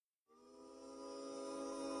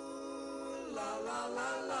I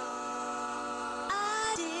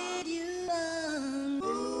did you wrong.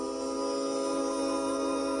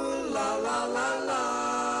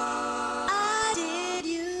 I did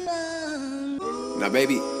you wrong. Now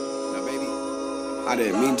baby, I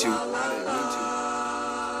didn't mean to. I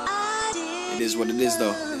did It is what it is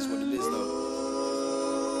though. I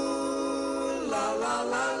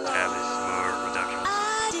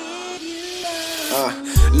did you wrong.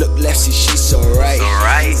 Look left, see she's so right.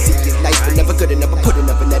 See it nice, but never good enough. I put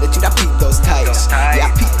enough an attitude. I peep those types. Yeah,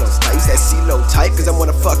 I peep those types. That CeeLo type, cause I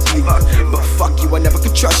wanna fuck you. But fuck you, I never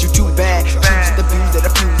could trust you too bad. Choose the views that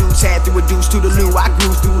a few dudes had through a deuce to the loo. I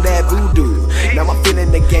grew through that voodoo. Now I'm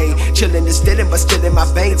feeling the game, chilling and stealing, but still in my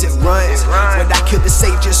veins it runs. When I kill the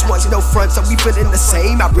sage just once, no front, so we feeling the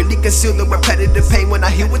same. I really conceal the repetitive pain when I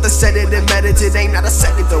hear with the sedative meditate. Ain't not a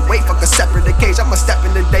second to wait, fuck a separate occasion. I'ma step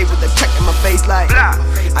in the day with a check in my face like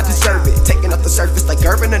I deserve it, taking off the surface like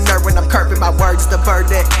Irvin and nerve when I'm curving my words, the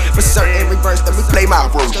verdict. For certain reverse, let me play my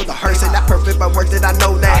role. Still the hearse ain't not perfect, but worth it, I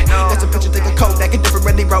know that. That's a picture, take a Kodak, a different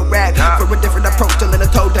really wrote rap. For a different approach, till in a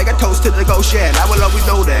toe tag, a toast to the ghost, yeah. I will always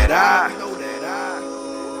know that I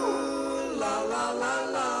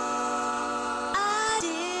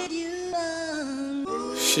did you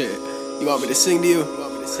wrong. Shit, you want me to sing to you?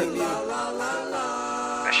 That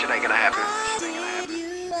shit ain't gonna happen.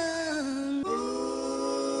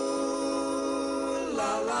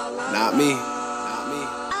 Not me. I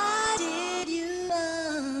did you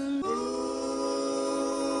wrong.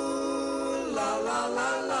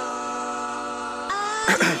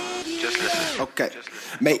 Just listen. Okay,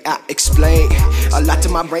 may I explain? A lot to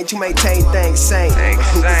my brain to maintain things sane.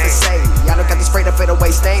 Who is to say? Y'all don't got this sprayed up in the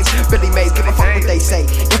waste stains. Billy Mays, give a fuck what they say.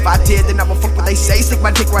 If I did, then I'ma fuck what they say. Stick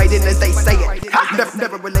my dick right in as they say it.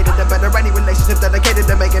 Never related to better any relationship dedicated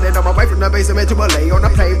to making it on my way from the basement to a lay on a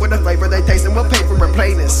plane with a flavor they taste and we'll pay for it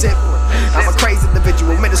plain and simple. I'm a crazy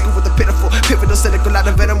individual, minuscule with a pitiful, pivotal, cynical, out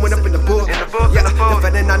of venom went up in the book. Yeah,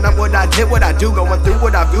 defending I know what I did, what I do, going through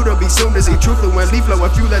what I view to be soon to see truth fluent, leaf flow, a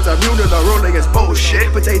few lets immune to the ruling is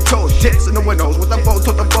bullshit. Potato tips and no one knows what the boat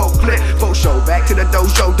took the boat clip. Full show back to the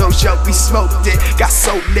dojo, we smoked it. Got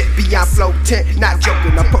so lit beyond floating, not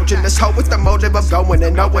joking. Approaching this hoe with the motive of going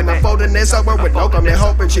and knowing I'm folding this over with no comment,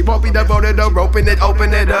 hoping she won't be devoted to roping it,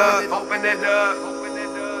 open it up.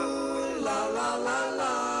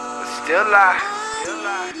 But still lie.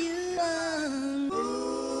 I did you wrong.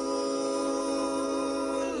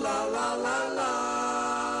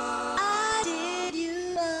 I did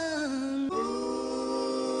you wrong.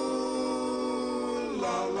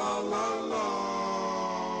 La la la la.